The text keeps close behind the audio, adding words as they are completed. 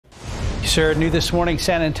Sir, new this morning,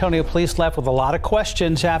 San Antonio police left with a lot of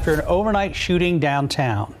questions after an overnight shooting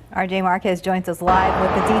downtown. RJ Marquez joins us live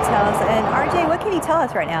with the details. And RJ, what can you tell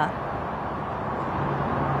us right now?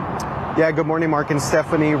 Yeah, good morning, Mark and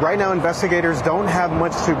Stephanie. Right now, investigators don't have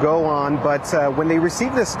much to go on, but when they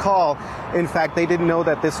received this call, in fact, they didn't know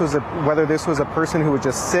that whether this was a person who was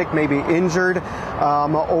just sick, maybe injured,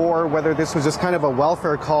 or whether this was just kind of a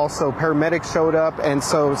welfare call. So paramedics showed up, and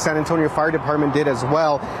so San Antonio Fire Department did as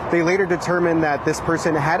well. They later determined that this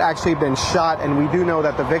person had actually been shot, and we do know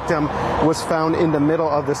that the victim was found in the middle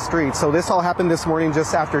of the street. So this all happened this morning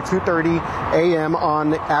just after 2:30 a.m.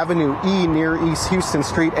 on Avenue E near East Houston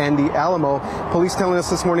Street and the Alamo. Police telling us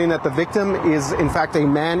this morning that the victim is in fact a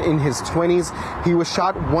man in his 20s. He was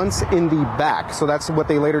shot once in the back, so that's what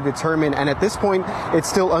they later determined. And at this point, it's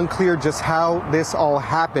still unclear just how this all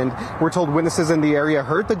happened. We're told witnesses in the area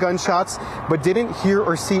heard the gunshots, but didn't hear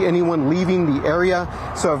or see anyone leaving the area.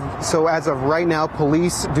 So as of right now,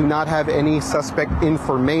 police do not have any suspect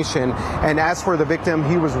information. And as for the victim,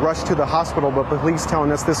 he was rushed to the hospital, but police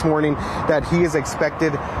telling us this morning that he is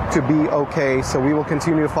expected to be okay. So we will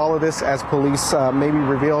continue to follow this as police maybe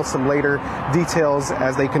reveal some later details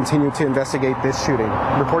as they continue to investigate this shooting.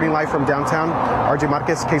 Reporting live from downtown, RJ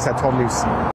Marquez, KSAT 12 News.